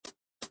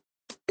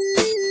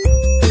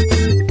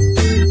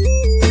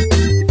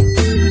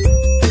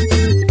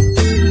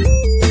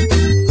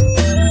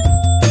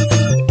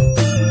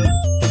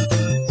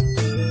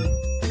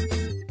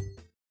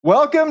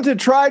welcome to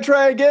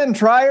Try Again,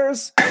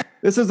 Triers.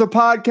 This is a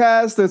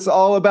podcast that's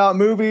all about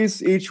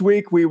movies. Each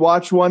week we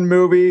watch one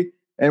movie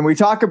and we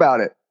talk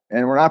about it.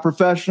 And we're not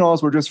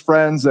professionals. We're just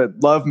friends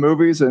that love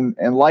movies and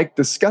like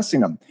discussing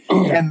them.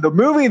 And the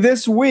movie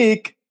this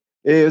week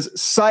is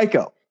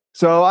Psycho.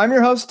 So I'm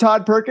your host,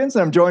 Todd Perkins.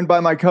 And I'm joined by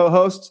my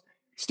co-hosts,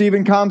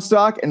 Stephen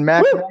Comstock and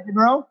Matt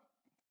Wagenrow.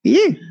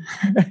 Yeah.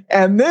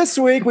 And this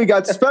week we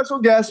got special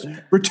guest,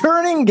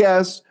 returning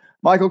guest,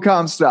 Michael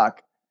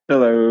Comstock.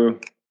 Hello.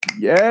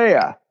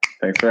 Yeah.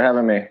 Thanks for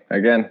having me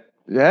again.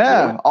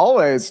 Yeah,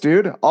 always,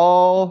 dude.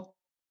 Always.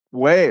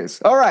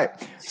 All right.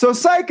 So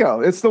Psycho,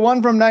 it's the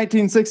one from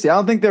 1960. I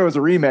don't think there was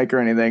a remake or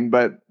anything,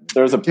 but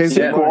There's a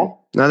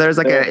sequel. No, there's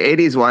like an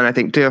 80s one, I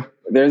think, too.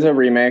 There's a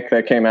remake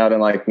that came out in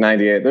like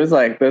 98. There's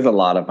a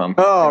lot of them.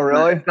 Oh,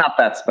 really? It's not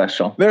that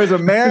special. There's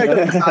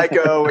American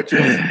Psycho, which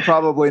is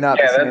probably not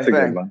the same that's a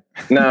thing. good one.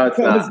 No, it's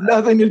It has not.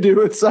 nothing to do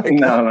with Psycho.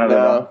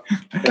 No.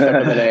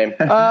 Except for the name.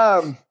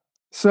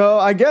 So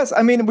I guess,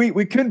 I mean,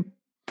 we could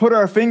put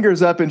our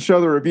fingers up and show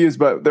the reviews,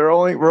 but we're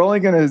only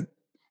going to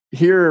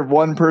hear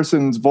one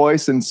person's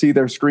voice and see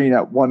their screen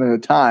at one at a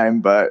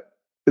time, but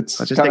it's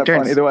Let's just kind of take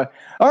fun turns. either way.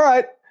 All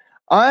right.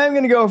 I'm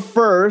going to go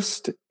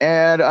first,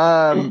 and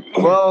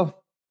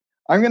well,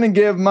 I'm going to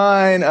give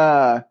mine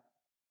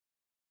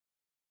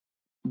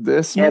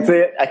this Can't see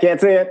it. I can't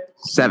see it.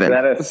 7.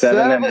 That is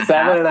 7.5. 7.5.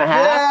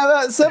 Yeah,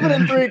 that's 7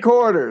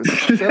 3/4.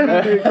 7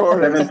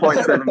 3/4.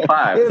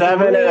 7.75.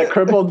 7 and a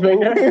crippled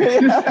finger.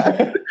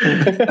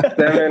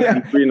 7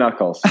 and 3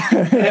 knuckles.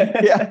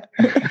 Yeah.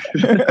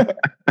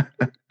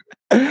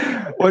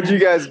 What'd you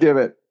guys give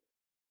it?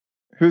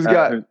 Who's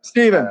got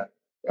Steven?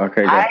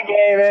 Okay, I good.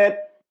 gave it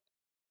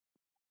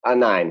a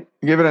 9.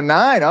 You give it a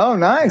 9. Oh,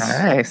 nice.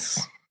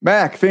 Nice.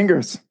 Mac,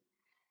 fingers.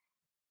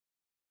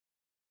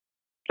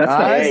 That's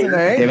Nice. nice. An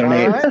 8. Give it an All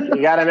 8. right.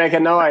 You got to make a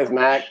noise,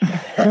 Mac.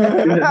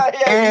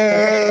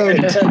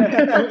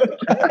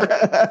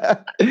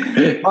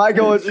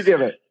 Michael, what'd you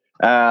give it?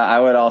 I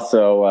would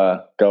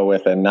also go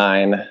with a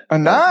 9. A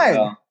 9.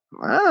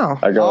 Wow.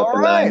 I go All with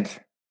a 9. right.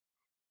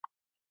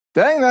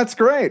 Dang, that's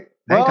great.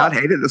 Hey, Well, Todd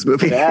hated this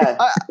movie. Yeah.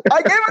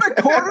 I gave it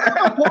a quarter of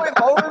a point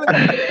lower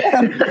than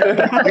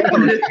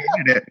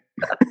Hated it.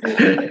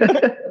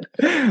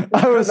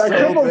 I was That so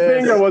crippled pissed.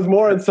 finger was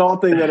more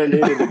insulting than it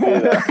needed to be.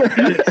 There.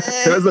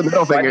 It was the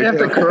middle Why do you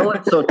finger. have to curl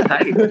it so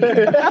tight?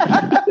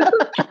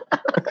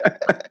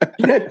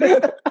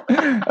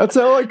 That's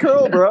how I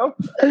curl, bro.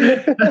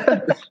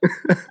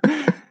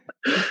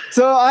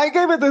 So I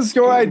gave it the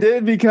score I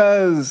did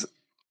because,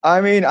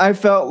 I mean, I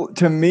felt,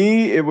 to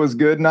me, it was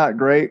good, not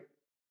great.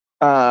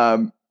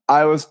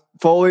 I was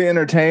fully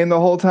entertained the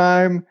whole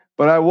time,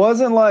 but I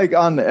wasn't like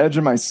on the edge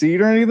of my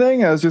seat or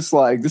anything. I was just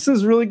like, this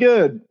is really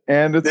good.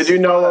 And it's Did you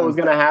know what fun. was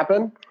going to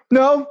happen?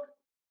 No.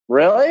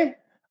 Really?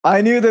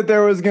 I knew that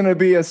there was going to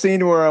be a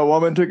scene where a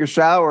woman took a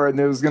shower and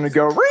it was going to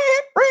go,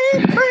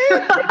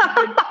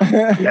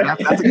 Yeah,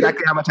 that's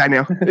exactly how much I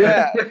knew.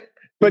 yeah.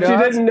 But know, you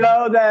didn't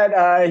know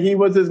that he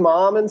was his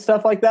mom and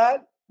stuff like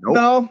that? Nope.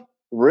 No.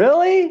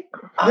 Really?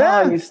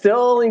 Yeah. You still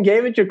only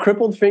gave it your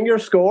crippled finger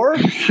score?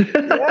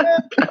 Yeah.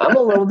 I'm a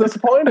little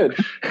disappointed.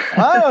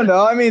 I don't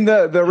know. I mean,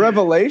 the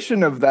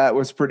revelation of that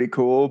was pretty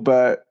cool,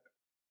 but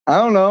I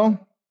don't know.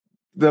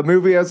 The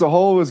movie as a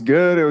whole was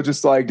good. It was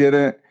just like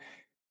it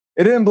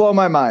didn't blow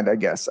my mind, I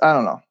guess. I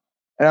don't know.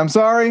 And I'm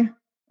sorry,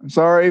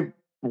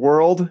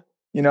 world,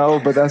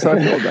 but that's how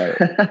I feel about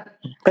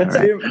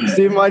it.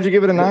 Steven, why'd you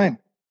give it a 9?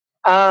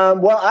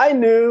 Well, I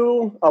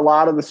knew a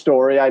lot of the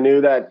story. I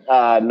knew that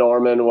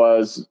Norman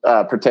was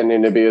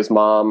pretending to be his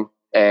mom,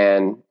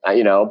 and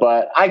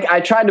but I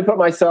tried to put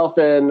myself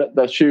in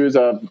the shoes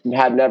of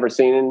had never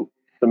seen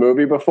the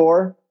movie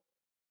before,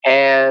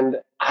 and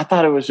I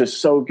thought it was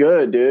just so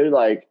good, dude.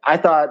 Like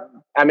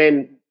I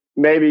mean,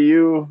 maybe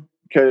you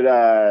could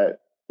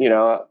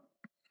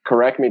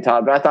correct me,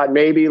 Todd, but I thought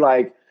maybe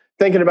like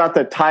thinking about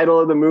the title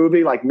of the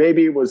movie, like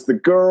maybe it was the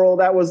girl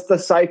that was the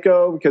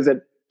psycho because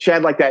she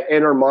had like that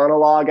inner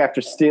monologue after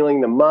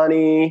stealing the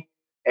money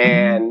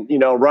and,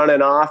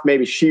 running off.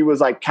 Maybe she was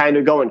like kind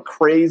of going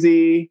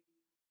crazy.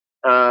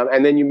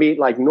 And then you meet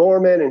like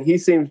Norman and he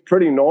seems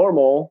pretty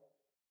normal.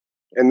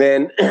 And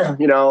then,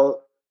 the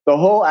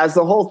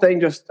whole thing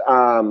just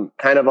kind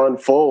of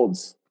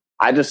unfolds.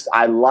 I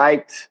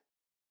liked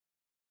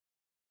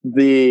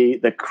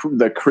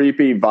the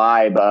creepy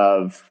vibe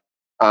of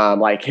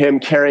like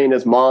him carrying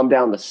his mom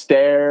down the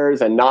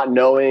stairs and not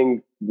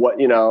knowing what,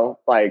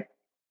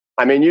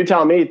 I mean, you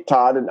tell me,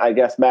 Todd, and I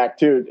guess Mac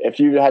too, if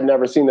you had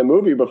never seen the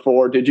movie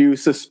before, did you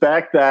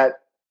suspect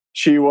that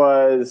she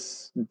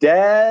was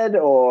dead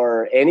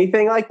or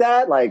anything like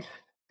that? Like,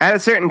 At a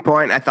certain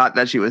point, I thought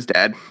that she was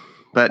dead,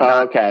 but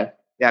not, okay.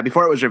 yeah,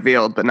 before it was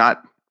revealed, but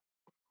not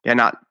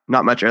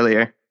much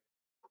earlier.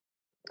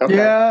 Okay.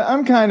 Yeah,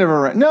 I'm kind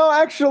of no,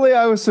 actually,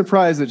 I was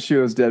surprised that she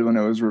was dead when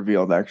it was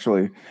revealed,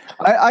 actually.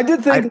 I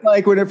did think,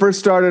 like, when it first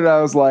started,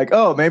 I was like,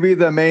 oh, maybe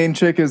the main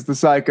chick is the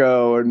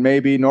psycho, or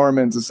maybe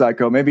Norman's a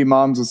psycho, maybe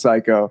Mom's a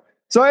psycho.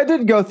 So I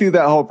did go through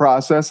that whole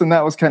process, and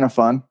that was kind of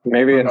fun.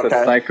 Maybe it's Okay.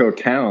 a psycho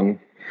town.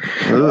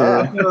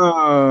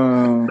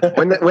 Oh.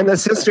 When the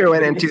sister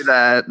went into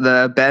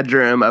the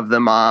bedroom of the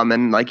mom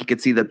and like you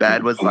could see the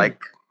bed was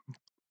like,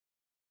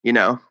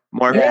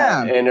 more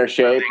Yeah. In her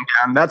shape.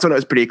 down. That's when it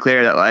was pretty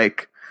clear that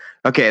like,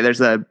 okay, there's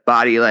a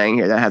body laying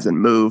here that hasn't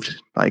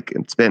moved. Like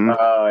it's been.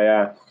 Oh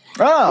yeah.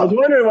 I was Oh.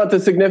 wondering what the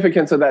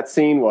significance of that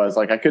scene was.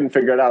 Like I couldn't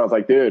figure it out. I was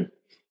like, dude,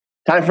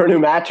 time for a new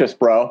mattress,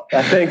 bro.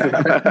 That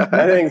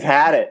thing's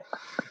had it.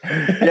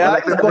 Yeah,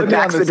 like I just the looked on the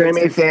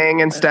taxidermy 60s.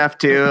 thing and stuff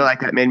too. Like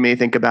that made me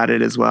think about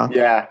it as well.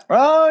 Yeah.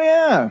 Oh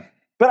yeah.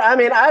 But I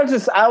mean, I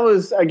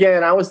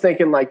was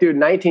thinking like, dude,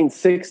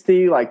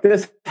 1960, like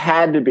this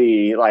had to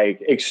be like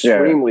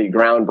extremely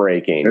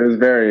groundbreaking. It was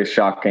very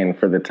shocking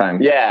for the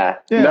time. Yeah.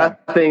 Yeah.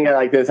 Nothing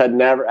like this had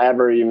never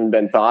ever even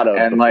been thought of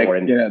And before.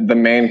 like, the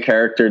main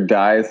character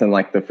dies in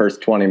like the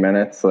first 20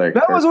 minutes. Like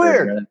That was or 30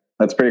 weird. minutes.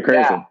 That's pretty crazy.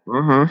 Yeah.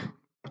 Mm-hmm.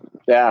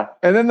 Yeah.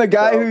 And then the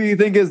guy So- who you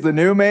think is the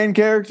new main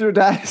character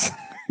dies.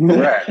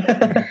 Right.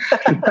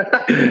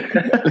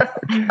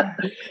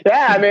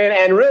 Yeah, I mean,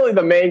 and really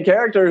the main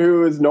character,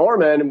 who is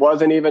Norman,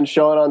 wasn't even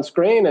shown on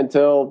screen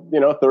until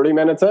 30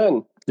 minutes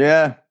in.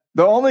 Yeah.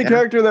 The only Yeah.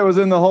 character that was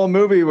in the whole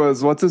movie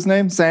was what's his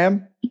name?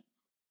 Sam?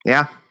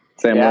 Yeah.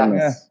 Sam Yeah.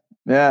 Loomis.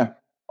 Yeah.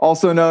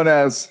 Also known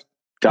as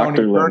Dr.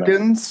 Tony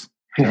Loomis.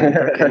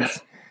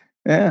 Perkins.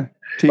 Yeah.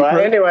 T. But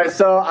Perkins. anyway,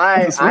 so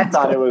I This one's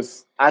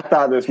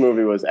thought this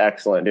movie was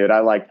excellent, dude. I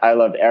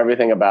loved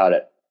everything about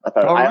it.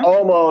 All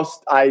right.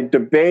 I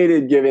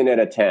debated giving it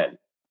a 10,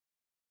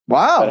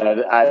 Wow.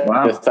 but I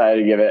Wow. decided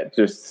to give it,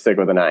 just stick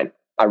with a 9.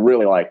 I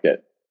really liked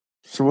it.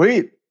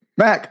 Sweet.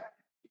 Mac.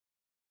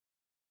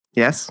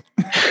 Yes.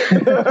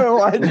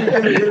 Why'd you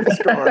give it your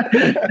score?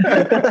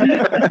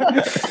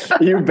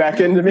 You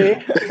beckoned me.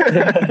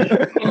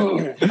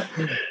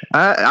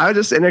 I was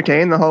just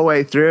entertained the whole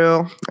way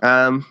through.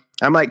 I'm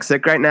like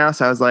sick right now,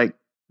 so I was like,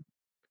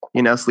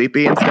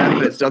 sleepy and stuff,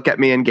 but it still kept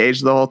me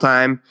engaged the whole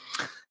time.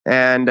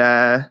 And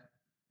I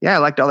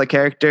liked all the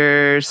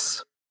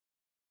characters.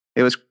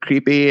 It was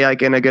creepy,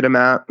 like in a good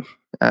amount.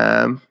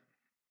 I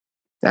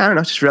don't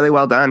know, just really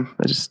well done.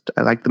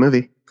 I liked the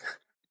movie.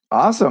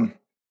 Awesome.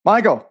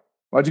 Michael,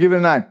 why'd you give it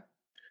a 9?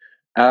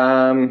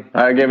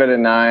 I give it a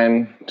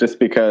 9 just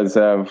because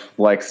of,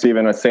 like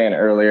Steven was saying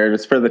earlier,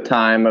 just for the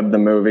time of the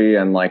movie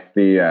and like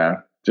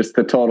the just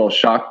the total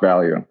shock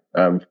value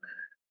of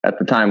at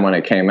the time when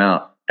it came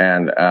out.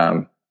 And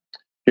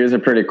here's a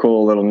pretty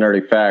cool little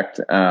nerdy fact.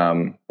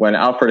 When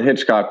Alfred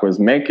Hitchcock was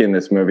making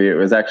this movie, it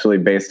was actually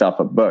based off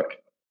a book.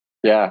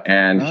 Yeah.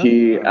 And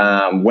he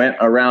went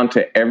around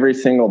to every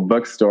single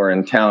bookstore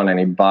in town and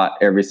he bought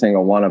every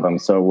single one of them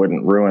so it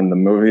wouldn't ruin the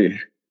movie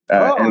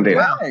ending.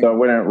 dang. So it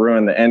wouldn't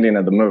ruin the ending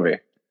of the movie.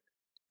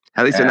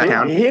 At least in Yeah. the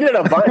town. He did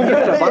a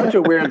bunch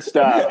of weird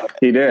stuff.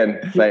 He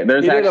did. Like,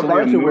 there's He did a actually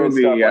bunch of weird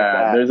movie. stuff like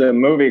that. There's a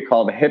movie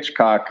called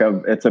Hitchcock.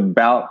 It's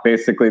about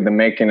basically the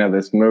making of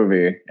this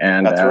movie.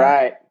 And That's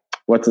right.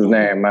 what's his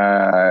name?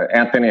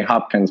 Anthony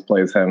Hopkins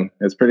plays him.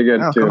 It's pretty good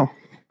Oh, too. cool.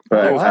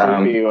 But It was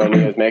creepy when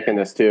he was making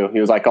this too. He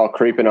was like all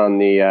creeping on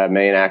the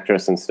main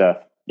actress and stuff.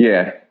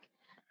 yeah,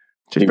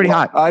 She's pretty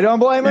hot. I don't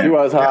blame She him.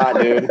 was hot,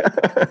 dude.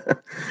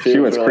 she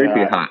was really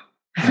creepy hot.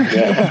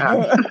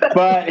 Yeah.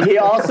 But he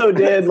also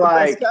did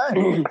Nice like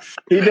guy.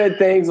 he did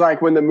things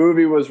like when the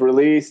movie was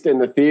released in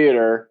the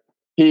theater,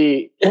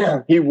 he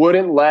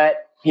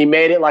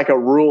made it like a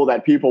rule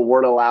that people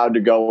weren't allowed to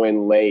go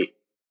in late.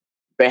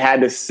 They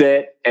had to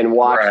sit and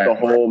watch Right. the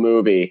whole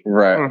movie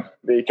Right.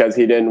 because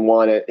he didn't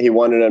want it. He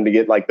wanted them to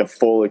get like the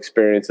full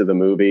experience of the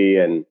movie.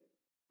 And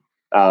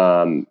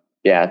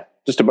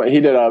he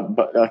did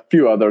a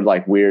few other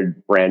like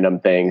weird random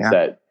things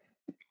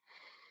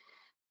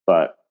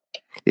but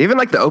Even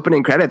like the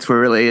opening credits were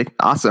really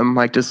awesome.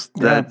 Like just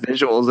the Yeah.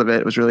 visuals of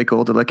it was really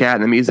cool to look at,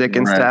 and the music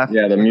and Right. stuff.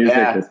 Yeah, the music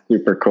Yeah. is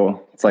super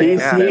cool. It's like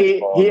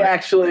he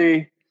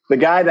actually, the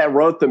guy that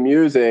wrote the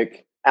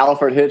music,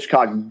 Alfred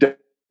Hitchcock,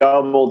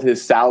 doubled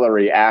his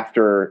salary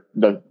after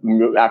the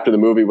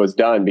movie was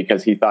done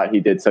because he thought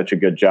he did such a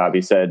good job.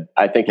 He said,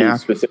 I think he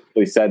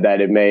specifically said that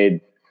it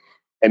made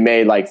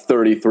like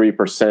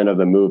 33% of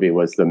the movie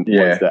was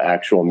the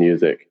actual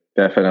music.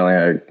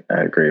 Definitely,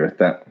 I agree with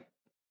that.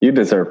 You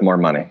deserve more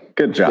money.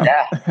 Good job.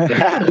 Yeah.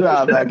 Good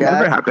job, that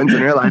Never guy. happens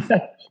in real life.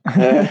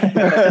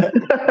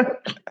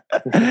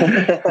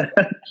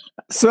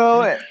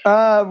 So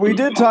we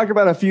did talk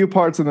about a few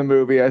parts of the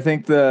movie. I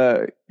think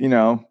at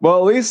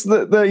least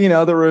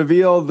the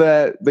reveal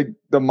that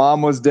the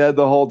mom was dead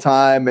the whole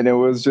time, and it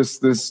was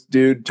just this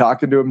dude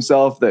talking to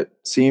himself that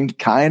seemed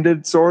kind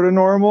of sort of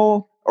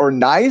normal or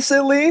nice,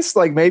 at least.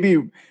 Like maybe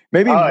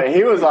Oh,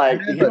 he was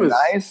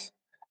nice.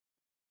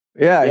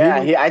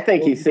 Yeah, I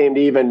think he seemed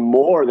even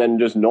more than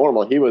just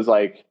normal. He was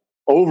like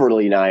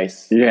overly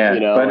nice. Yeah,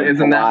 but and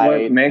isn't that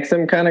polite. what makes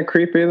him kind of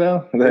creepy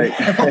though? Like,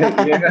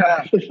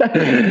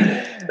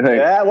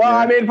 Yeah, well,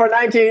 I mean, for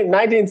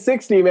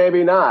 1960,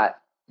 maybe not.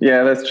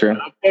 Yeah, that's true.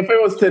 If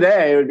it was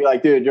today, it would be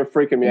like, dude, you're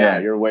freaking me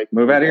out. You're way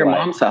Move out of your polite.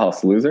 mom's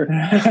house, loser.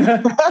 That's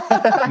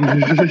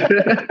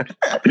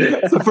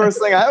the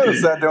first thing I would have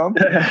said to him.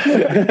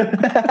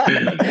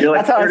 You're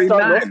like That's how I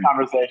start 39. this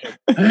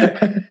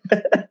conversation.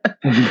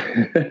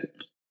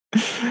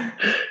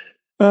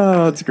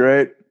 Oh, that's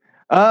great.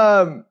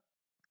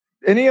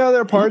 Any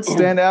other parts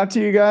stand out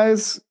to you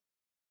guys?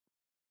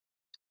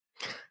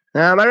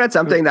 I read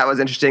something that was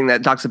interesting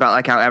that talks about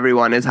like how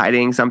everyone is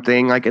hiding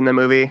something like in the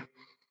movie.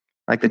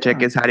 Like the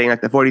chick is hiding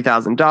like the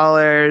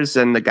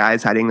 $40,000 and the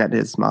guy's hiding that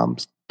his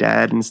mom's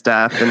dead and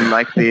stuff. And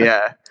like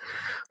the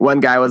one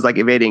guy was like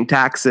evading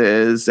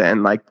taxes,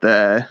 and like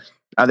the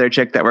other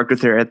chick that worked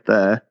with her at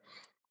the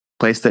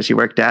place that she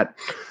worked at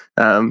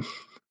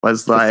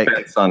was like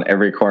on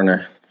every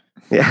corner.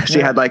 Yeah, she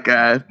had like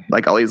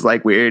all these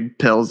like weird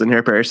pills in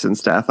her purse and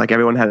stuff. Like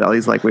everyone had all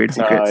these like weird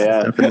secrets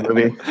and stuff in the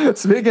movie.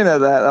 Speaking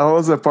of that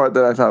was a part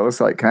that I thought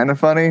was like kind of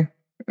funny,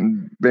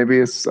 and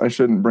maybe I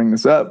shouldn't bring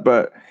this up,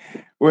 but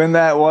when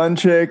that one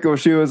chick,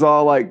 she was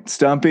all like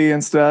stumpy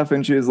and stuff,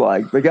 and she was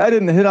like, "The guy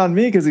didn't hit on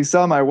me because he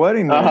saw my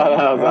wedding ring."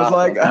 I was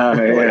like, I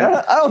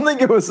don't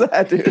think it was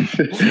that, dude.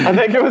 I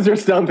think it was her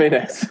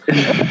stumpiness.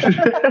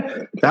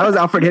 That was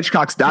Alfred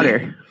Hitchcock's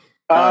daughter.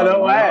 Oh,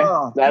 no way.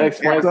 That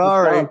explains the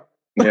sorry.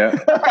 Yeah.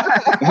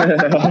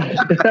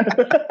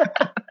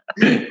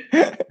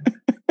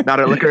 Not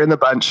a liquor in the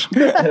bunch.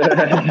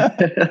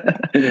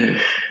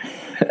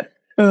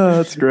 Oh,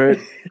 that's great.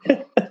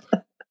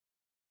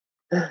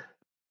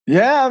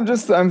 Yeah,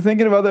 I'm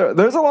thinking of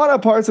there's a lot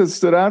of parts that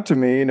stood out to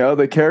me. You know,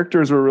 the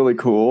characters were really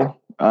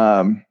cool.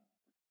 I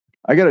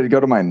got to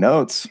go to my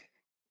notes.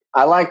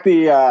 I like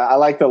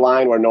the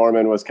line where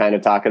Norman was kind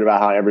of talking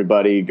about how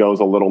everybody goes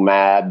a little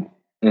mad.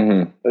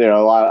 Mm-hmm. You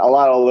know, a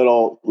lot of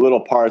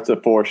little parts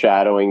of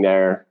foreshadowing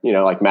there. You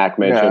know, like Mac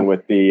mentioned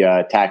with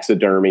the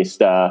taxidermy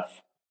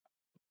stuff.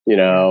 You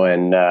know,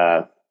 and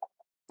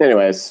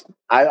anyways,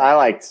 I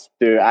liked,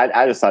 dude.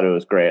 I just thought it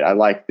was great. I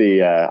liked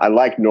I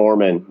liked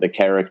Norman, the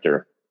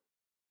character.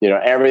 You know,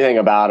 everything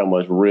about him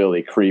was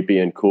really creepy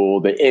and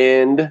cool. The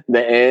end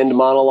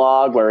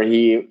monologue where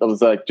he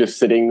was like just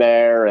sitting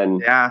there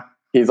and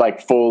he's like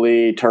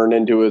fully turned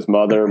into his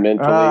mother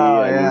mentally.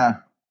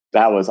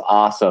 That was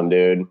awesome,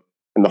 dude.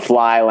 And the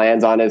fly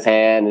lands on his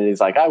hand and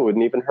he's like, I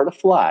wouldn't even hurt a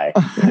fly.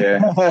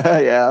 Yeah.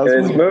 Yeah.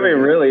 This movie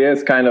really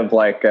is kind of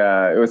like,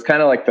 it was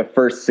kind of like the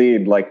first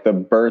seed, like the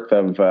birth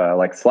of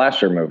like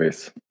slasher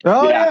movies.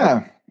 Oh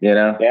yeah. You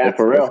know? Yeah,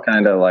 for real. It's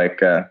kind of like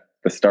the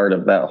start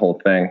of that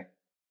whole thing.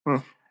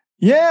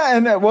 Yeah,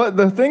 and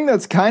the thing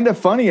that's kind of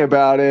funny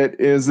about it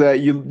is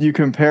that you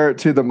compare it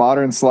to the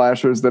modern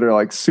slashers that are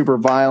like super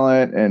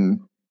violent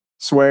and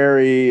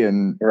sweary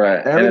and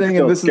everything,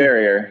 and it's still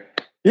scarier.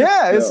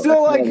 It's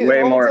still like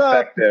way more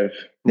effective.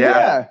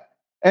 Yeah.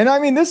 And I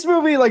mean, this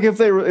movie, like it's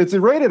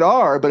rated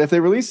R, but if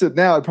they released it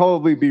now, it'd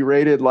probably be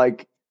rated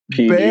like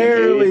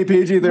barely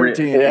PG-13.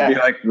 It'd be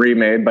like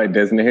remade by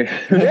Disney.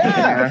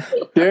 Yeah.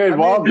 Dude,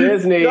 Walt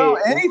Disney.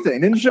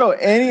 Didn't show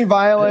any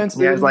violence.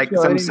 He has like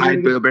some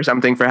side boob or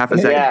something for half a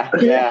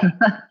second. Yeah.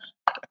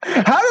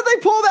 How did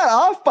they pull that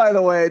off, by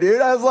the way, dude?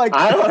 I was like,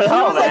 I don't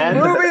know, man.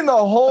 Like moving the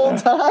whole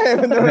time.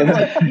 And they were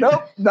like,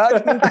 nope,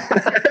 not.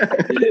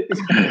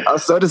 I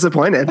was so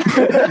disappointed.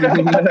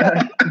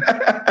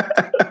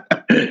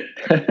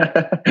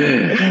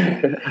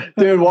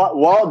 Dude,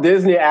 Walt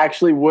Disney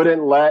actually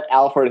wouldn't let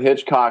Alfred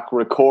Hitchcock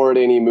record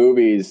any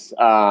movies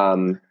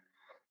on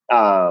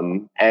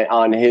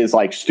his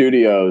like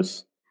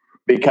studios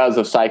because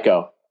of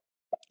Psycho.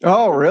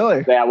 Oh,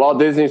 really? Yeah, Walt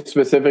Disney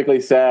specifically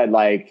said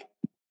like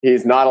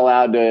he's not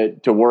allowed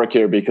to work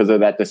here because of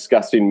that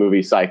disgusting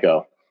movie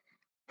Psycho.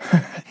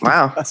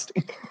 Wow. I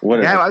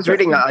was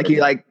reading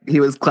that he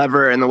was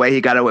clever in the way he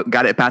got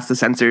it past the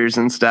censors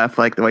and stuff,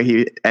 like the way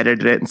he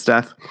edited it and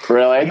stuff.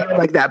 Really?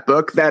 Like that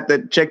book that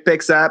the chick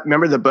picks up.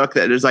 Remember the book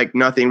that there's like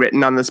nothing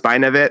written on the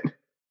spine of it?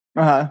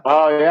 Uh-huh.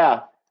 Oh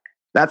yeah.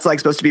 That's like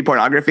supposed to be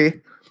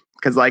pornography.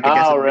 Because like I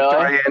guess in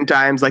Victorian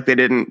times, like they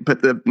didn't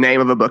put the name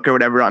of a book or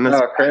whatever on this.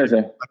 Oh, crazy.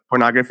 Like,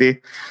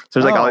 pornography. So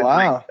there's like all these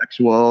like,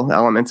 sexual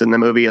elements in the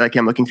movie, like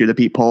him looking through the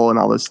peephole and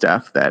all this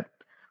stuff that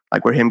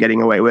like were him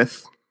getting away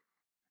with.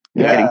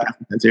 Getting past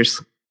the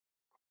censors.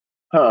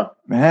 Huh.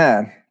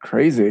 Man,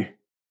 crazy.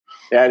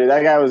 Yeah, dude,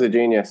 that guy was a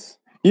genius.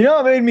 You know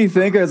what made me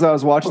think as I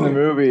was watching the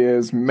movie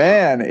is,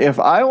 man, if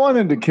I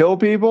wanted to kill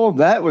people,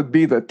 that would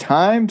be the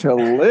time to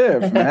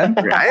live, man.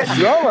 Right?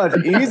 So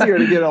much easier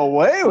to get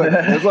away with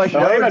it. It's like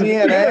no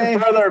DNA. Even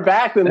further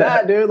back than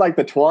that, dude, like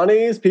the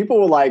 20s, people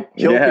would like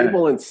kill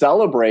people and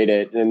celebrate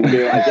it and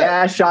be like,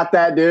 I shot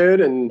that dude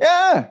and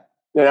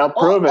you know,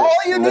 prove it. All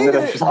you need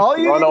to destroy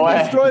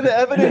the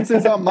evidence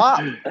is a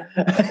mop.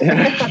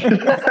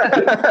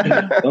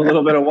 A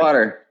little bit of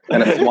water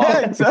and a swamp. Yeah,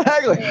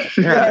 exactly.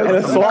 And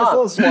a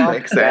swamp.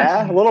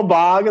 Yeah, a little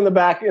bog in the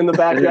backyard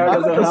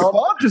doesn't help.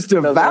 Swamp just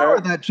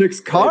devoured that chick's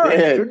car.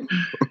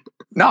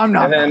 No, I'm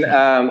not. And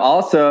then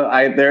also,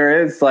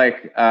 there is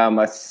like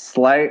a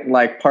slight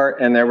like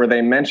part in there where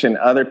they mention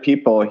other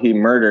people he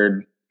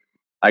murdered.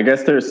 I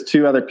guess there's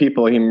 2 other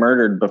people he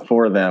murdered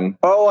before them.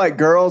 Oh, like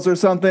girls or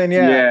something?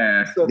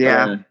 Yeah.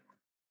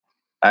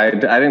 I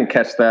didn't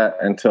catch that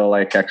until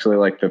like actually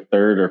like the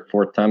 3rd or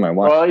 4th time I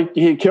watched. Well,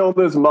 he killed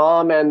his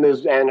mom and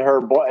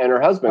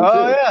her husband too.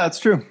 Oh yeah, that's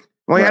true.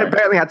 Well, he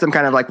apparently had some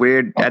kind of like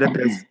weird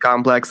Oedipus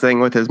complex thing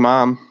with his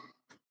mom.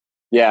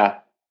 Yeah.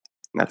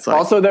 That's like,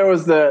 Also, there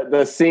was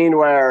the scene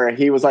where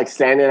he was like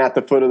standing at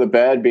the foot of the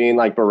bed being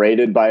like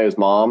berated by his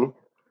mom.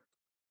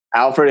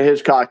 Alfred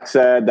Hitchcock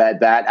said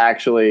that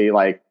actually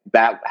like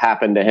that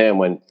happened to him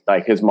when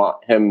like his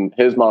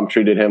mom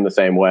treated him the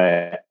same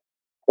way.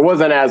 It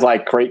wasn't as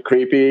like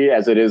creepy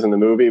as it is in the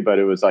movie, but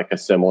it was like a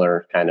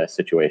similar kind of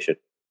situation.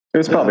 It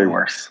was probably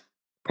worse.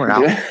 poor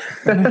Al.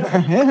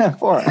 Yeah,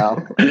 poor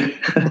Al.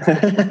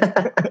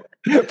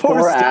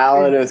 Poor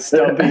Al and his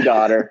stumpy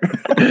daughter.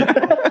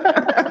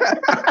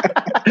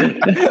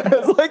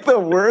 It's like the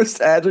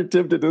worst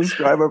adjective to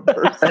describe a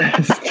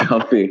person.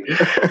 Stumpy.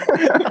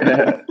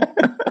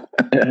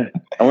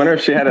 I wonder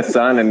if she had a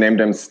son and named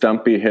him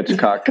Stumpy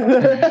Hitchcock.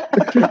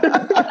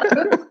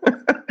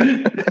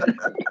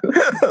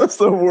 That's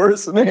the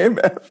worst name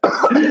ever.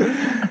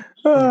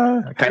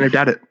 I kind of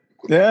doubt it.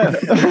 Yeah.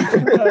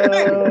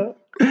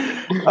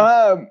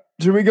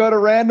 Should we go to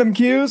random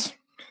cues?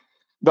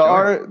 The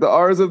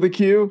R's of the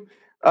Q.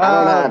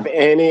 I don't have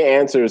any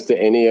answers to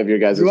any of your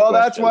guys' questions. Well,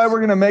 that's why we're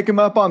going to make them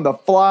up on the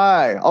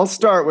fly. I'll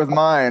start with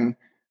mine.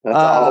 That's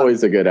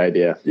always a good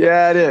idea.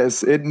 Yeah, it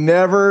is. It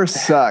never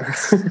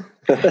sucks.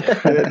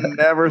 It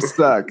never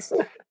sucks.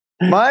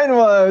 Mine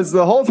was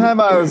the whole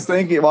time I was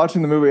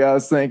watching the movie, I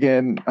was like,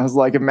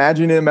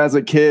 imagine him as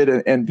a kid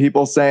and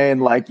people saying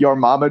like your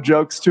mama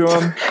jokes to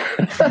him.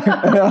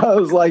 And I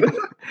was like,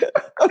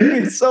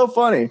 it's so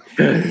funny.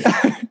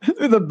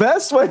 The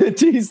best way to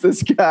tease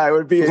this guy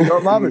would be a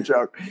your mama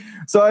joke.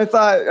 So I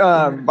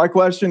thought my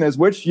question is,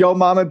 which yo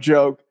mama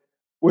joke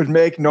would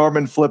make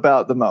Norman flip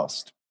out the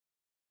most?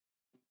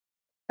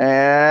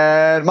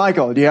 And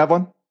Michael, do you have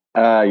one?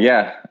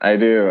 Yeah, I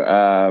do.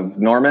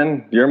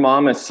 Norman, your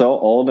mom is so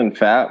old and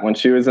fat. When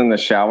she was in the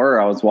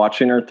shower, I was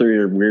watching her through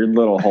your weird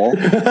little hole.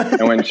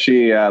 And when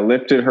she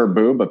lifted her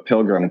boob, a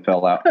pilgrim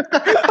fell out.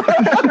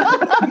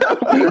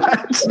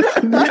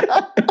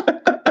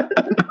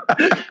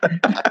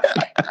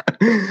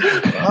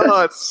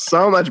 Oh, it's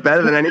so much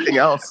better than anything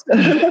else.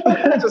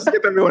 Just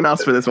skip everyone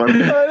else for this one.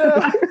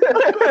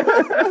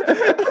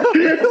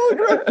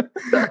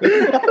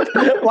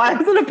 Why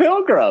is it a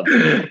pilgrim?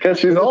 Because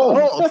she's old.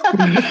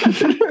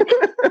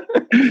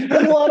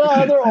 There's a lot of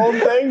other old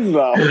things,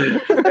 though.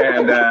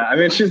 And I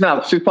mean, she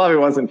probably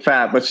wasn't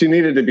fat, but she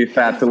needed to be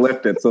fat to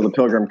lift it so the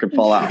pilgrim could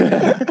fall out.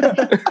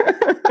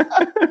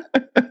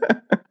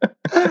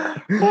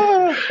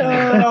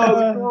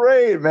 Oh,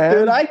 great, man.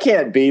 Dude, I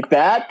can't beat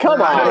that.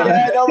 Come on.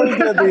 Yeah, nobody's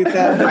gonna beat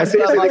that. I see.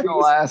 Not like the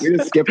last. We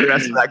just skip the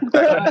rest of that.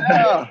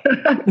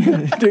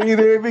 Do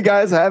either of you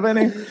guys have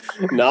any?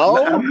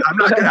 No? I'm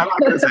not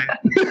gonna say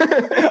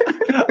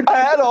it. I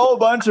had a whole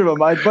bunch of them,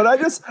 but I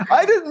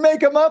didn't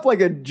make them up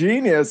like a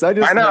genius. I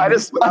know. I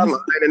just went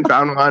online and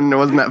found one. It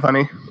wasn't that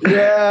funny.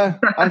 Yeah,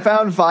 I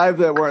found 5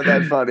 that weren't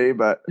that funny,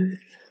 but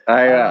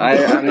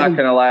I'm not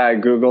gonna lie. I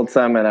googled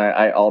some and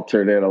I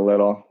altered it a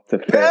little to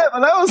fit. yeah,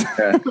 but that was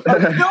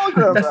a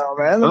pilgrim, though,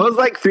 man. It was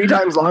like 3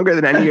 times longer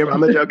than any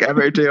mama joke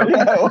ever, too.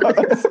 Yeah, it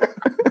was.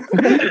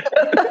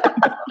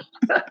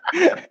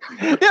 Yeah,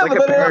 like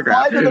but a then it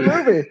applied to the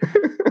movie.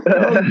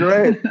 That was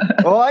great.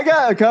 Well, I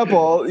got a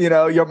couple. You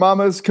know, your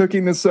mama's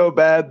cooking is so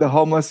bad, the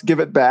homeless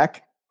give it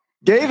back.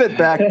 Gave it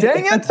back.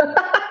 Dang it.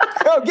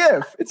 Oh,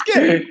 give. It's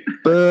give.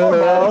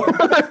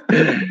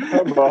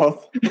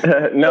 Both.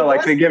 No,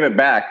 like they give it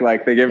back.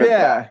 Like they give it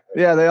back.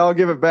 Yeah, they all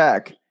give it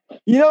back.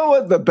 You know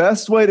what? The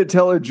best way to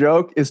tell a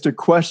joke is to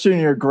question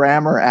your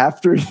grammar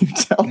after you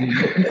tell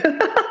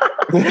it.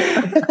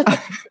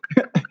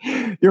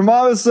 Your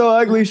mom is so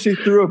ugly, she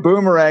threw a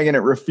boomerang and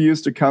it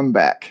refused to come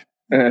back.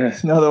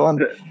 Another one.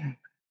 Your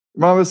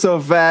mom is so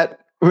fat,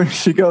 when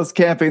she goes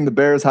camping, the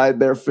bears hide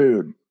their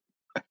food.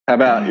 How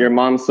about your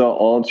mom's so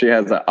old, she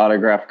has an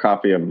autographed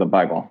copy of the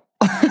Bible.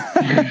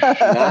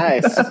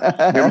 Nice.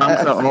 Your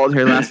mom's so old,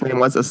 her last name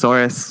was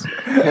Asaurus.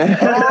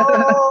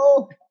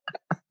 Oh!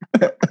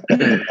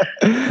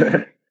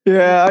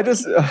 Yeah, I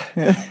just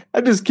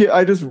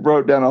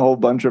wrote down a whole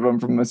bunch of them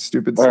from this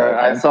stupid site.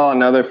 I saw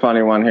another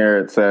funny one here.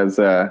 It says,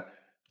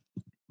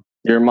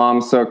 your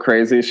mom's so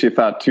crazy, she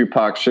thought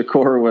Tupac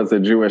Shakur was a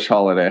Jewish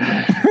holiday.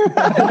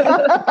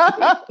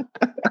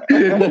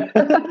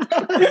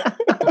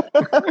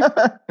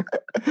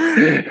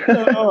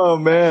 Oh,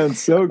 man.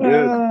 So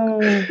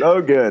good. So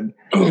good.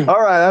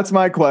 All right. That's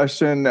my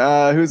question.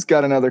 Who's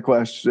got another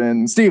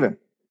question? Steven.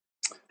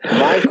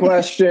 My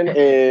question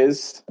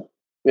is,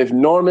 if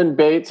Norman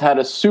Bates had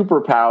a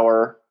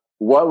superpower,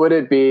 what would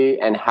it be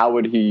and how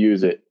would he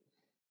use it?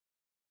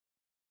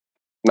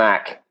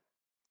 Mac.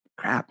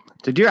 Crap.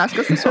 Did you ask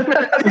us this one?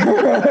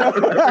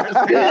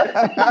 I did.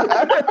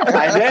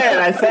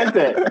 I sent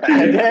it.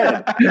 I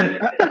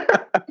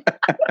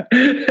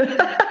did.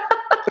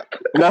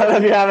 None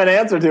of you have an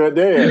answer to it,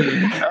 do you?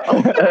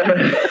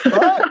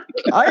 What?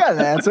 I got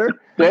an answer.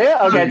 Do you?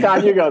 Okay,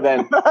 Tom, you go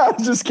then.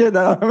 I'm just kidding.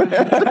 I don't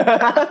have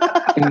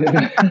an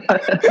answer.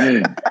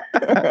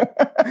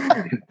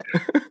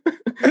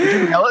 Did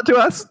you mail it to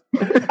us?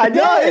 I did.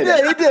 No,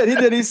 he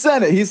did. He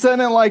sent it. He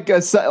sent it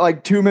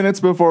like 2 minutes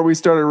before we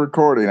started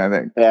recording, I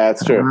think. Yeah,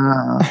 that's true.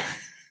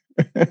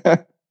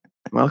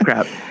 Well,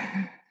 crap.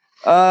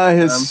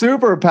 His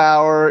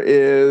superpower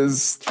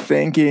is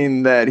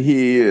thinking that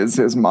he is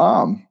his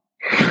mom.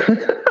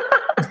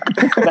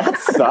 That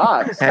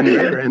sucks. And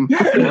Aaron. He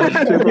already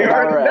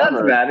does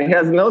ever. that. He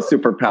has no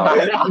superpower.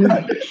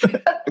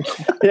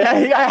 Yeah,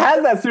 he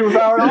has that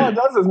superpower, and all it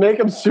does is make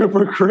him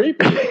super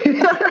creepy.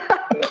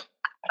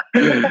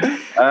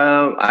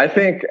 I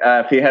think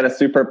if he had a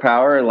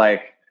superpower,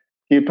 like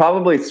he'd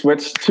probably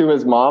switch to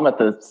his mom at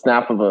the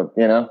snap of a,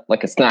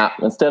 like a snap.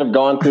 Instead of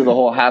going through the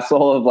whole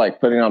hassle of like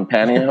putting on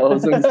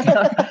pantyhose and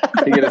stuff,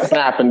 you get a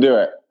snap and do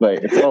it. Like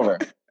it's over.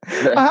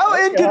 How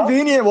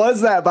inconvenient was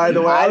that, by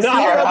the way? I was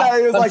thinking about that.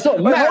 He was like,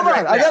 so "Wait, mad hold on,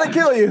 right I gotta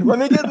kill you. Let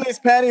me get in these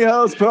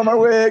pantyhose, put on my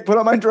wig, put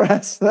on my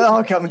dress. Then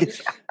I'll come and get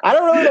you." I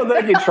don't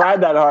think he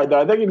tried that hard,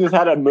 though. I think he just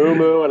had a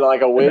moo-moo and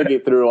like a wig he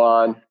threw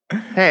on.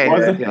 Hey,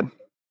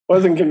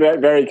 Wasn't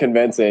very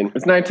convincing.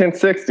 It's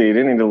 1960. He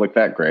didn't need to look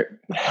that great.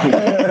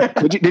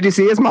 did you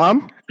see his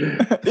mom?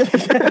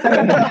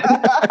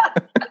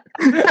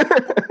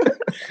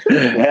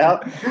 Yeah.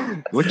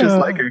 Looks just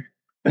like her.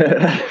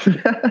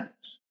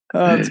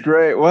 Oh, that's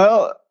great.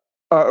 Well,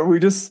 we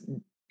just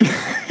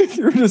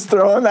you're just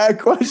throwing that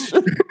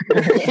question.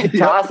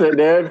 Toss it,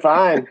 dude.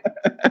 Fine.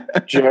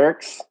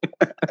 Jerks.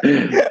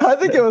 I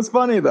think it was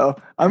funny though.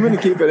 I'm going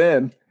to keep it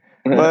in.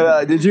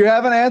 But did you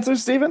have an answer,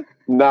 Stephen?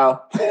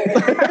 No.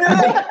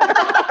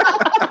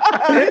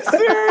 Are you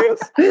serious?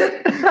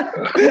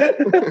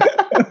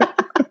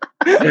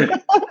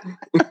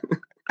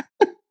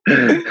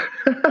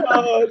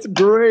 Oh, that's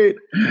great.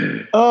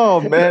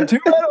 Oh man, too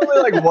bad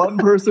only like one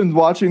person's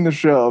watching the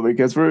show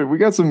because we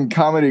got some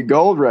comedy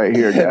gold right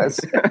here, guys.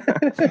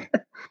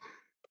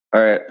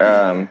 All right.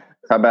 How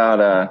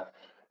about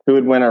who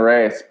would win a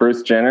race,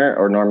 Bruce Jenner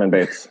or Norman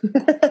Bates?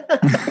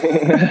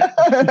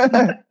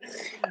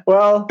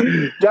 Well,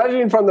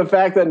 judging from the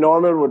fact that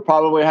Norman would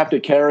probably have to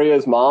carry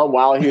his mom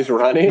while he's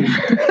running,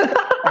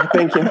 I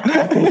think he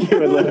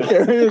would lose.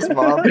 Carry his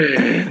mom.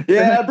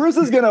 Yeah, Bruce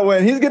is gonna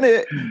win.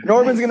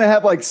 Norman's gonna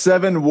have like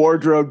 7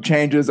 wardrobe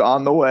changes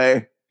on the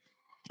way.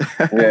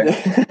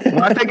 Yeah.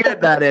 Well, I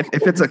figured that if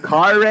it's a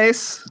car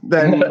race,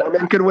 then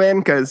Norman could win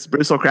because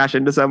Bruce will crash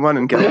into someone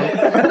and kill him.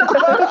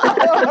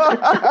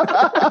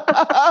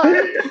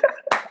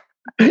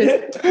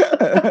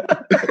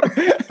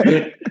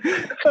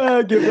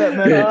 Give that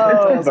man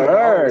Oh,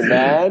 burn,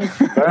 man.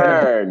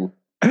 Burn.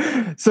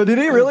 So did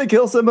he really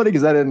kill somebody?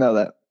 Because I didn't know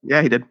that.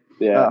 Yeah, he did.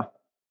 Yeah.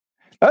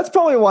 That's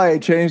probably why he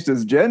changed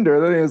his gender.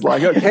 Then he was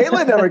like, "Oh,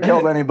 Caitlyn never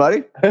killed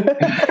anybody."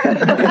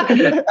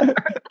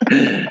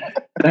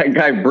 That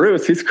guy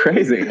Bruce, he's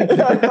crazy.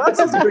 Bruce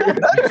is doing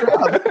that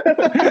job.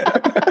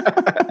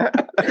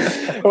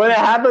 When it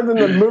happens in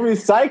the movie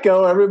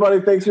Psycho, everybody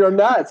thinks you're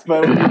nuts.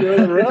 But when you do it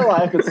in real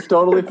life, it's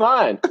totally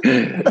fine.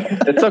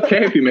 It's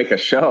okay if you make a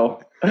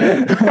show.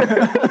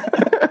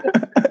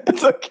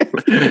 It's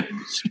okay.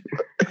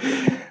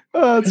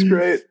 Oh, that's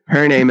great.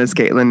 Her name is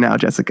Caitlin now,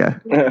 Jessica.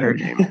 Her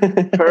name.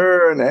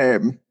 Her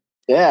name.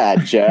 Yeah,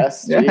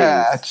 Jess.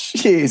 Yeah,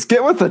 jeez,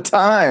 get with the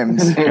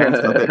times.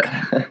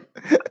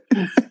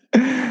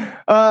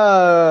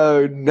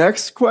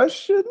 Next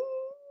question,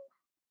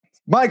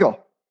 Michael.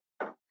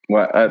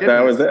 What?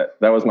 That was it.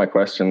 That was my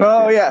question.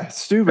 Oh yeah,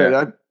 stupid.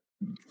 Yeah.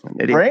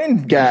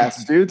 Brain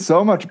gas, dude.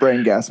 So much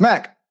brain gas.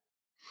 Mac.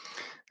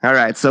 All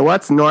right. So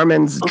what's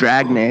Norman's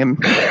drag name?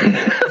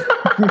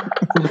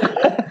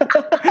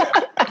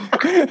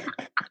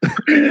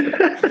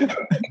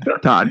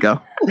 Todd, go.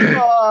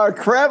 Oh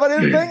crap! I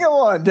didn't think of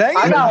one. Dang it!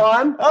 I got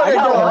one. Okay,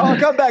 go. I'll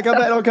come back.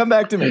 It'll come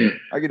back to me.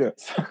 I can do it.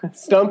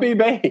 Stumpy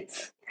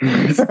Bates.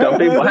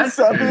 Stumpy what?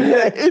 Stumpy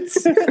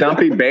Bates.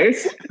 Stumpy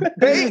bass?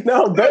 Bates.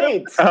 No,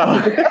 Bates.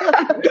 Oh.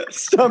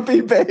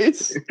 Stumpy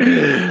Bates.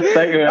 That's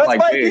That's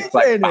my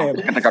DJ name.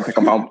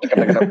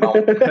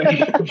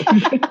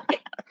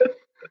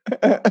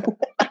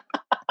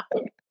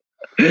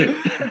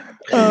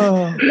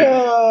 Oh,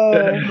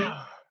 no.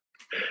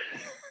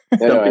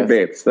 Stumpy Anyways,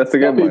 Bates. That's a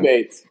good Stumpy one.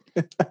 Bates.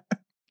 All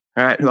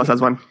right. Who else has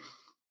one?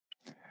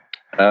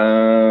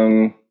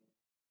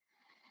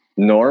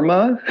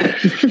 Norma?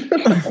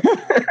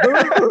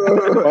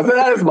 Wasn't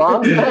that his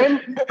mom's name?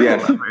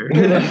 Yes. That's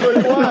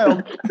pretty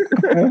wild.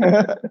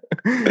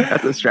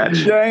 That's a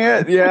stretch. Dang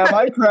it. Yeah,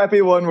 my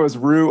crappy one was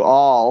Rue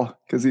All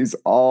because he's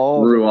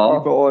all Rue All?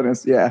 people in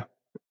his, yeah.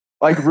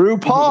 Like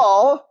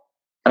RuPaul,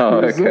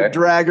 Oh, who's a okay.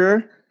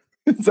 dragger.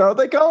 Is that what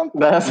they call him?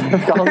 That's what they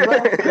call him.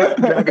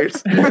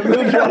 Draggers.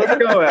 Let's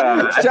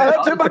go, Shout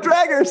out to my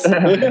draggers.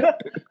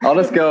 I'll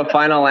just go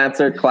final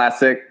answer,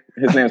 classic.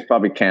 His name's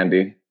probably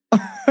Candy. It's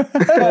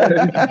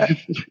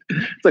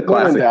a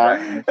classic.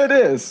 That. It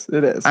is.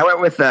 I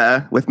went with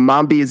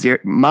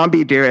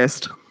Mombi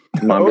Dearest.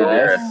 Mom, Oh.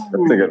 Dearest.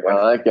 That's a good I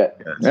one. like it.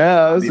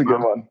 Yeah, that's a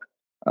good one.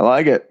 I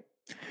like it.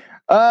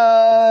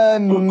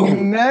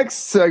 Next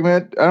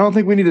segment. I don't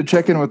think we need to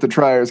check in with the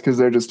triers because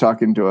they're just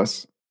talking to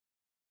us.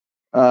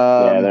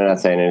 Yeah, they're not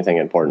saying anything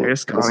important. They're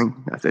just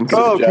calling. That's Oh,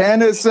 inconsistent.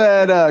 Candace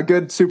said a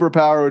good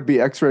superpower would be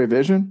X-ray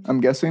vision.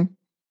 I'm guessing.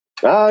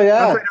 Oh,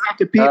 yeah.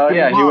 Oh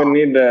yeah, he wouldn't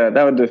need to.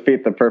 That would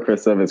defeat the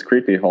purpose of his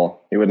creepy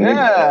hole. He wouldn't need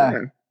Yeah.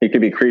 that. He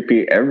could be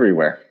creepy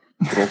everywhere.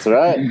 That's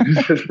right.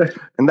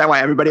 And that's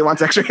why everybody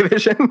wants X-ray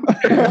vision. If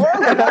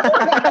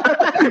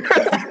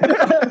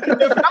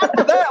not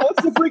for that,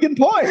 what's the freaking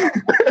point?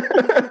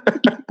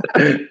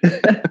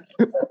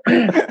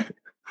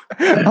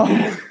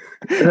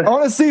 I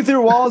want to see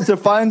through walls to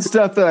find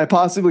stuff that I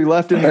possibly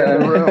left in the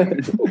room.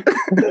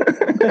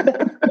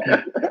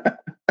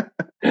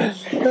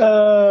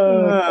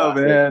 Oh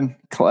man,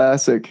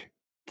 classic.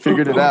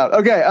 Figured it out.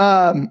 Okay.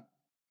 All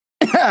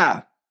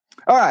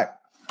right.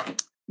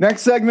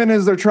 Next segment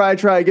is their try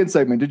again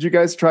segment. Did you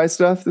guys try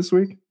stuff this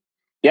week?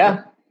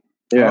 Yeah.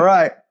 All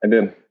right. I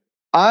did.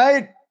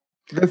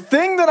 The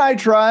thing that I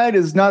tried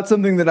is not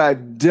something that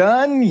I've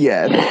done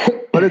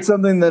yet, but it's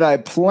something that I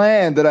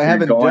planned that I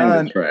haven't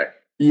done. To try.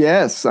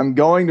 Yes, I'm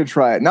going to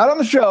try it. Not on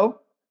the show.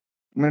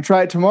 I'm going to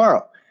try it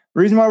tomorrow.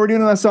 The reason why we're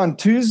doing this on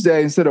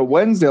Tuesday instead of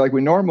Wednesday like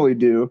we normally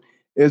do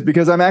is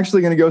because I'm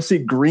actually going to go see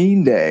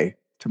Green Day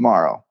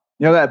tomorrow.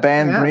 You know that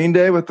band Green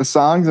Day with the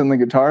songs and the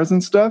guitars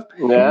and stuff?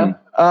 Yeah.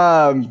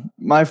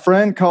 My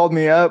friend called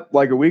me up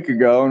like a week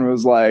ago and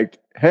was like,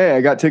 "Hey,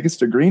 I got tickets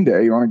to Green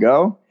Day. You want to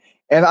go?"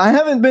 And I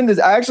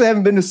actually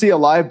haven't been to see a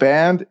live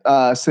band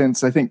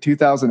since I think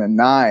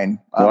 2009.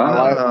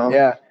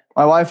 Wow.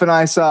 My wife and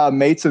I saw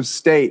Mates of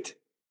State,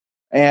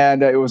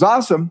 and it was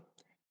awesome.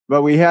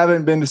 But we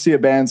haven't been to see a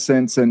band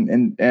since,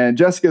 and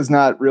Jessica's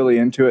not really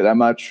into it that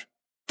much.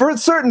 For a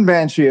certain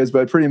band she is,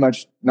 but pretty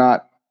much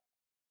not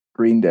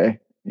Green Day.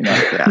 You know.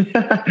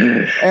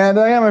 And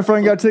my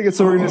friend got tickets,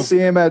 so we're going to see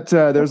him at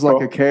there's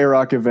like a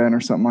K-Rock event or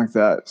something like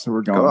that. So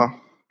we're going. Cool.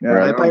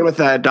 Yeah, they're playing with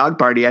Dog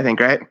Party, I think,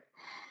 right?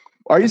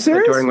 Are you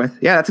serious? Touring with.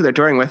 Yeah, that's who they're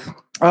touring with.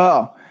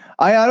 Oh,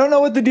 I don't know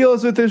what the deal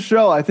is with this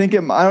show. I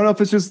don't know if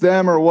it's just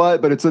them or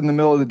what, but it's in the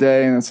middle of the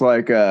day and it's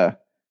like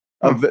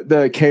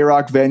the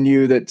K-Rock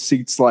venue that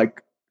seats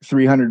like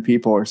 300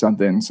 people or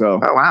something. So,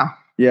 oh wow,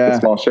 yeah, it's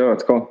a small show.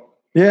 It's cool.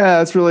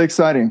 Yeah, it's really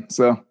exciting.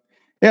 So,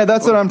 yeah,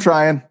 that's what I'm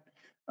trying.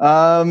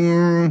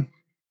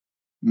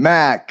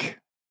 Mac.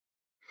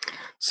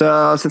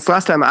 So since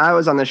last time I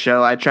was on the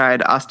show, I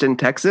tried Austin,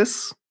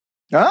 Texas.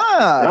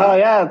 Oh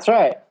yeah, that's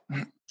right.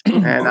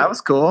 And that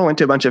was cool. Went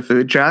to a bunch of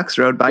food trucks,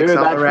 rode bikes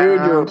all that around.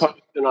 food you were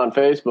posting on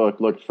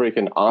Facebook looked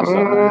freaking awesome.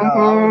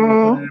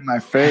 Put it in my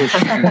face,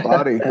 my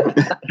body.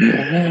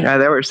 Yeah,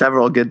 there were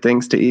several good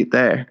things to eat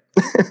there.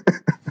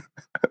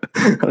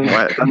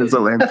 What? On his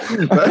limb.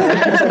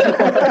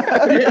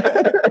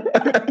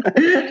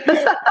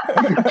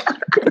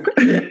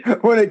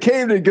 When it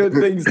came to good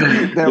things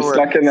to eat, there were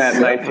stuck in that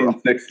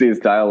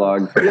 1960s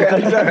dialogue. Yeah,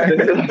 exactly.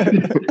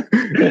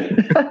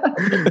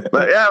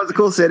 But yeah, it was a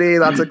cool city,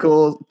 lots of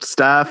cool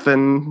stuff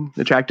and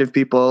attractive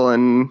people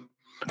and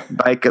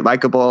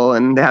likable,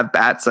 and they have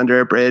bats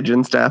under a bridge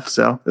and stuff.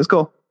 So it was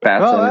cool.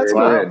 Bats Oh, under that's a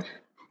cool. bridge.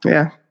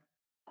 Yeah.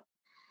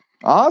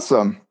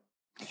 Awesome.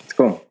 It's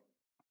cool.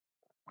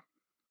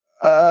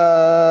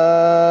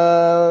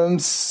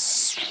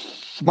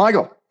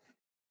 Michael.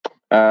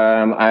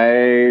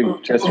 I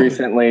just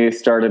recently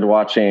started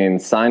watching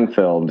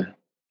Seinfeld.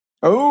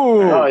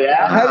 Oh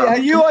yeah.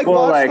 Have you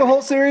watched the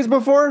whole series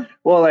before?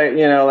 Well,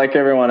 like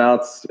everyone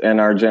else in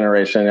our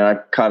generation, I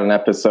caught an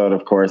episode,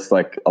 of course,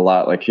 like a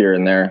lot, like here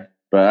and there,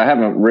 but I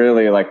haven't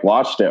really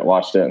watched it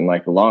in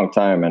like a long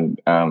time. And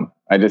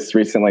I just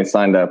recently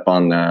signed up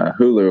on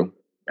Hulu,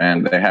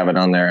 and they have it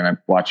on there, and I'm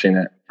watching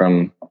it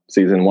from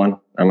season 1.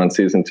 I'm on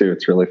season 2.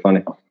 It's really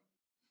funny.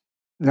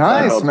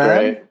 Nice, man.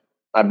 Great.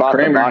 I bought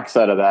the box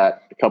set of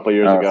that a couple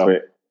years ago.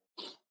 Sweet.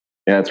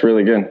 Yeah, it's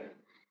really good.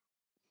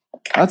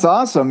 That's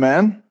awesome,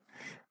 man.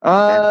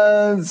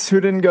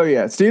 Who didn't go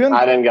yet? Steven?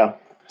 I didn't go.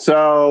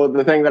 So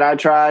the thing that I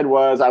tried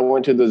was I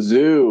went to the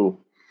zoo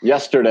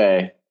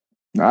yesterday.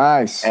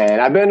 Nice.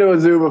 And I've been to a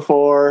zoo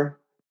before,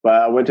 but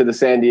I went to the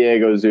San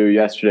Diego Zoo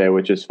yesterday,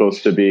 which is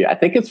supposed to be, I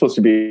think it's supposed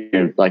to be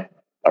like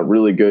a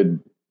really good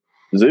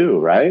zoo,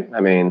 right?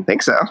 I mean, I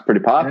think so. It's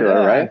pretty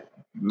popular, right?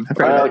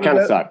 Well, it kind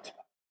of sucked.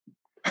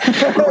 I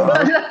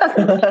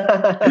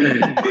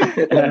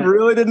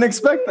really didn't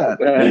expect that.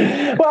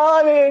 Well,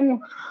 I mean,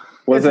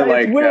 was it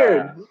like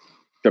weird?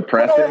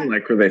 Depressing?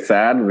 Like, were they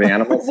sad? Were the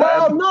animals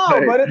sad? Well,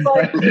 no, but it's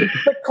like the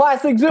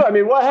classic zoo. I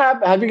mean, what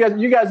happened? Have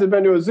you guys have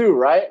been to a zoo,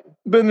 right?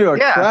 Been to a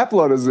crap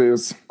load of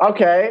zoos.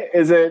 Okay.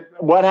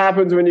 What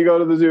happens when you go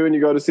to the zoo and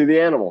you go to see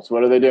the animals?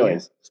 What are they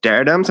doing?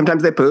 Stare at them.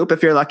 Sometimes they poop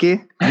if you're lucky.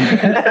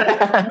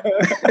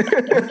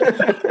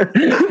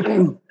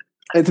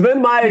 It's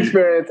been my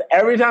experience.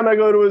 Every time I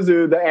go to a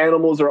zoo, the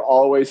animals are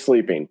always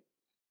sleeping.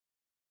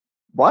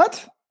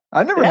 What?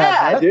 I never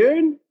had that.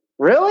 Dude.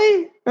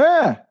 Really?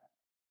 Yeah.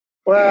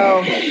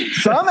 Well,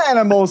 some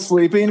animals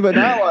sleeping, but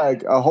not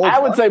like a whole I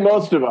would say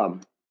most of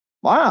them.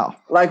 Wow.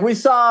 Like we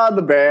saw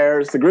the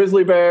bears, the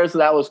grizzly bears, so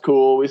that was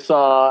cool. We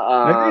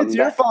saw maybe it's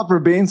your fault for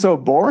being so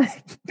boring.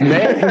 I'm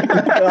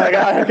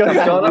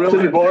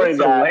really boring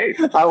guy.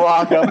 I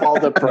walk up all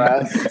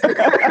depressed.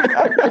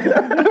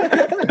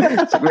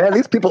 Man,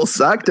 these people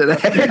suck today.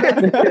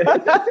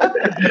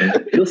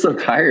 I feel so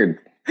tired.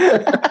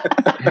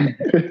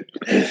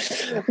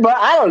 But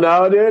I don't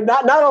know, dude.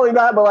 Not only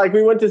that, but like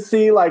we went to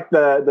see like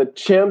the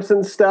chimps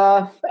and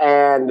stuff,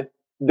 and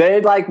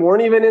they like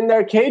weren't even in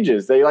their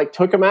cages. They like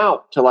took them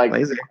out to like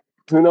Lazy.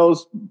 who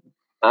knows.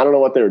 I don't know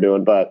what they were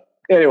doing, but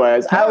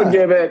anyways, I would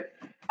give it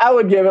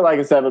like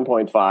a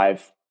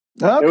 7.5.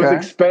 Okay. It was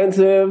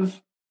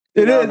expensive.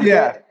 It is,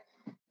 yeah.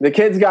 The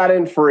kids got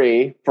in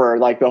free for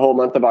like the whole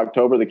month of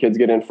October. The kids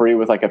get in free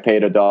with like a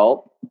paid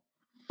adult,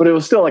 but it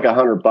was still like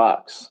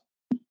 $100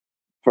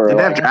 for. Did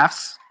they have like,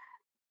 drafts?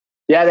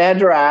 Yeah, they had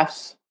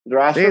giraffes.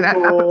 Giraffes See, were that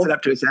cool. puts it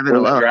up to a 7 Were the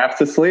alone. giraffes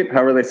asleep?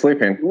 How were they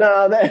sleeping?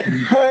 No, they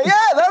Yeah,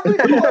 that'd be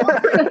cool.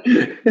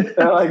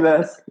 they're like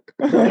this.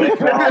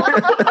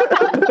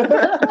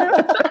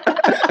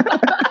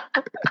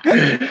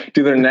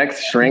 Do their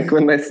necks shrink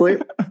when they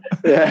sleep?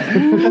 Yeah,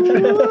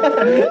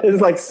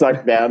 it's like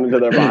sucked down into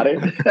their body.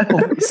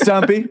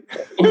 Stumpy.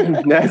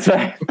 That's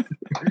right.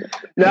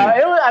 No,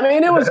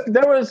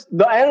 there was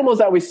the animals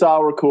that we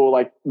saw were cool.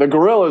 Like the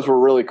gorillas were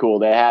really cool.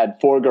 They had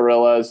 4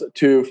 gorillas,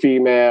 2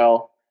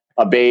 female,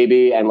 a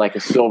baby, and like a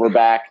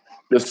silverback.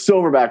 The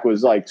silverback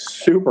was like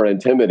super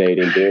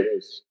intimidating, dude.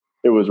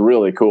 It was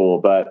really cool,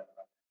 but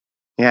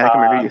Yeah, I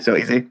can remember you so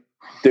easy.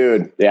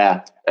 dude,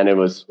 yeah, and it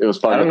was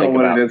fun. I don't to know think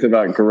what about. it is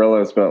about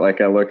gorillas, but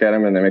like I look at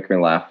them and they make me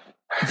laugh.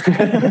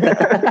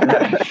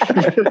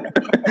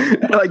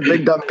 Like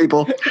big dumb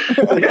people.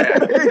 Yeah.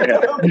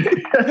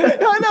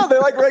 I know they're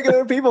like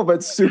regular people,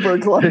 but super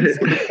close.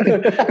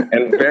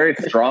 And very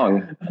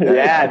strong.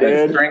 Yeah, The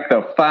dude. strength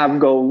of 5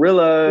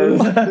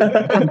 gorillas.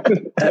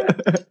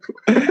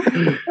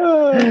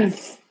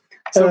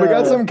 So we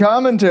got some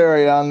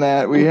commentary on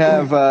that. We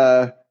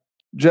have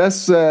Jess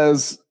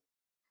says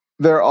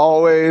they're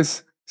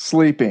always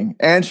sleeping,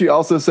 and she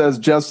also says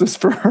justice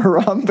for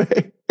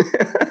Harambe.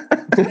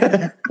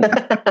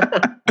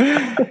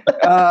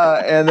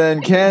 And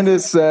then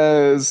Candace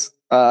says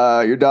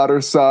your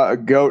daughter saw a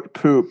goat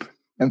poop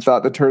and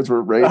thought the turds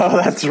were raisins. Oh,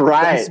 that's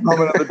right. Best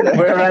moment of the day. We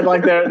were at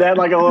like they had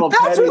like a little.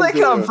 That's petting where they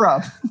zoo. come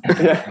from.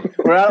 Yeah,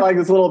 we're at like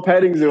this little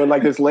petting zoo, and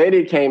like this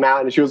lady came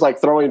out, and she was like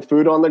throwing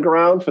food on the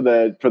ground for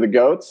the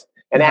goats.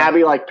 And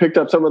Abby like picked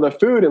up some of the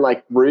food and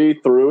like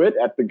threw it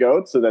at the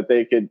goats so that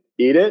they could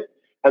eat it.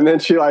 And then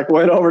she like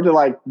went over to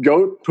like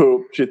goat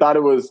poop. She thought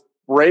it was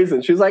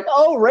raisins. She's like,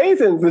 "Oh,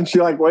 raisins!" And she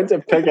like went to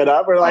pick it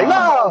up. We're like,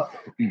 "No,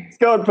 it's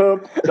goat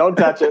poop. Don't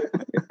touch it."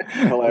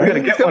 We're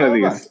gonna Hilarious. get one of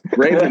these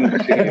raisin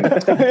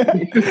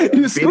machines.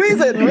 You squeeze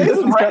it, and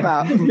raisins come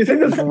out. You think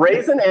this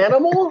raisin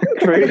animal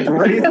creates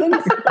raisins?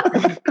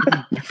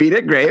 Feed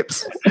it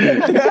grapes.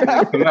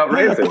 Not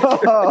raisins.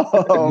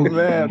 Oh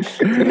man,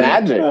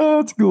 Magic. oh,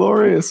 it's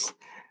glorious.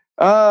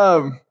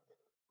 All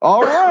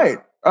right.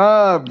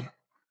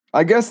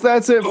 I guess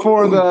that's it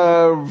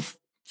for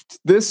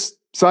this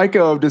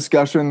Psycho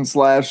discussion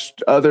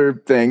 / other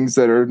things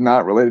that are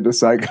not related to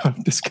Psycho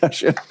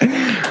discussion.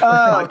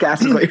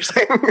 Podcast is what you're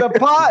saying.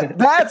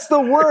 That's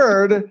the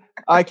word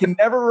I can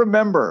never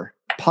remember.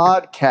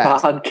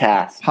 Podcast.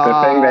 Podcast.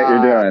 The thing that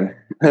you're doing.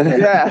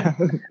 Yeah,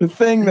 the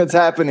thing that's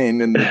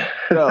happening in the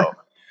show.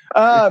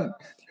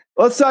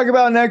 Let's talk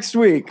about next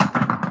week.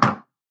 Huh?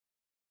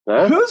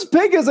 Whose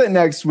pick is it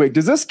next week?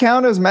 Does this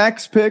count as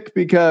Mac's pick?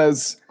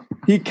 Because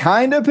he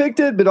kind of picked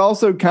it, but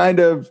also kind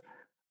of,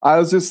 I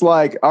was just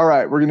like, all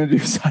right, we're going to do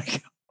Psycho.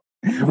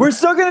 We're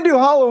still going to do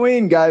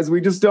Halloween, guys.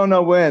 We just don't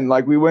know when.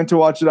 Like, we went to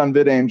watch it on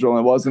VidAngel and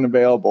it wasn't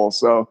available.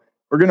 So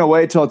we're going to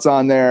wait till it's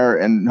on there.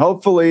 And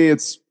hopefully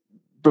it's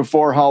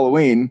before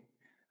Halloween.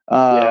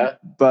 Yeah.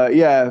 But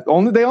yeah,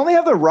 they only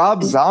have the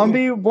Rob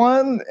Zombie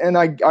one. And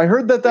I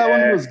heard that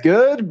one was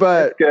good,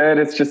 but It's good.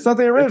 It's just it's not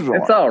the original.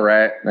 It's all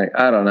right. Like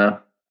I don't know.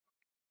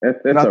 It's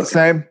not okay. the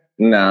same.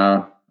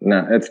 No,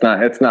 it's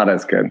not. It's not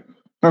as good.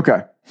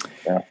 Okay.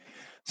 Yeah.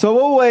 So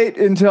we'll wait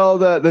until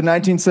the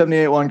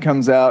 1978 one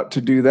comes out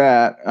to do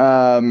that.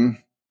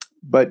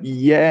 But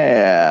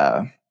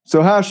yeah.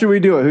 So how should we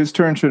do it? Whose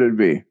turn should it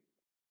be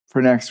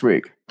for next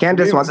week?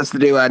 Candace wants us to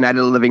do Night of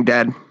the Living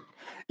Dead.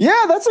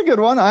 Yeah, that's a good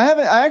one. I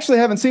actually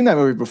haven't seen that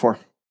movie before.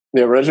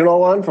 The original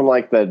one from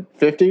like the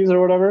 50s or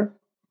whatever.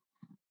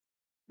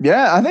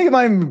 Yeah, I think it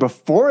might even be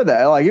before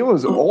that. Like it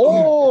was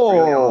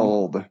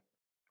old.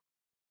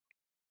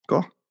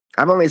 Cool.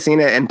 I've only seen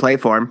it in play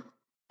form.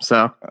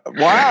 So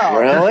Wow.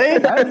 Really?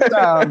 That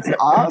sounds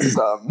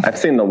awesome. I've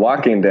seen The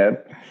Walking Dead.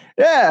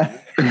 Yeah.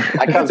 That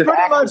It's comes pretty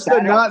back much the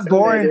Saturday, not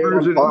boring dude. I'm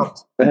version.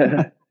 pumped.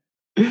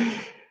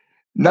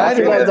 Night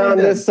of the That's on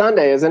Living this Dead.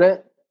 Sunday, isn't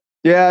it?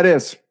 Yeah, it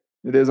is.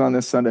 It is on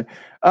this Sunday.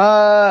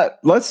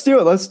 Let's do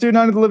it. Let's do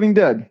Night of the Living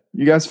Dead.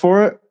 You guys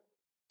for it?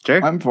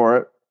 sure. I'm for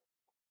it.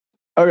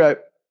 Okay.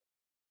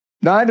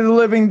 Night of the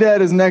Living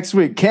Dead is next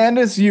week.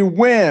 Candace, you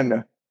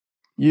win.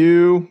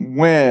 You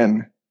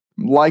win.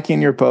 I'm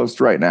liking your post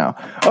right now.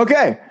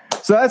 Okay.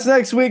 So that's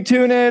next week.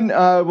 Tune in.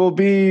 We'll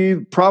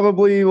be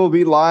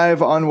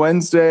live on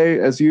Wednesday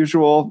as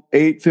usual,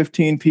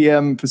 8:15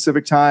 p.m.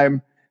 Pacific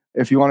time.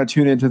 If you want to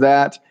tune into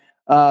that.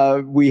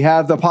 We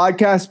have the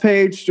podcast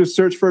page. Just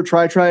search for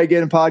Try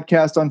Again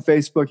podcast on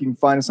Facebook. You can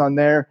find us on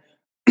there.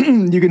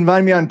 You can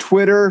find me on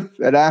Twitter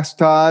at Ask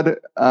Todd,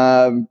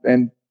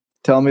 and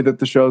tell me that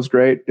the show's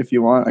great if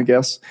you want, I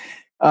guess.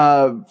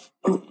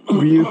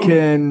 You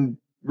can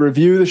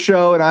review the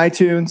show in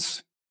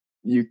iTunes.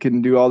 You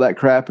can do all that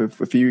crap.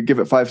 If you give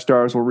it 5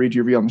 stars, we'll read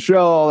your review on the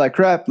show, all that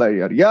crap, yada,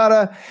 yada,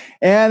 yada.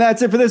 And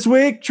that's it for this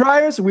week,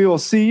 Triers. We will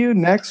see you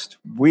next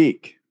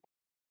week.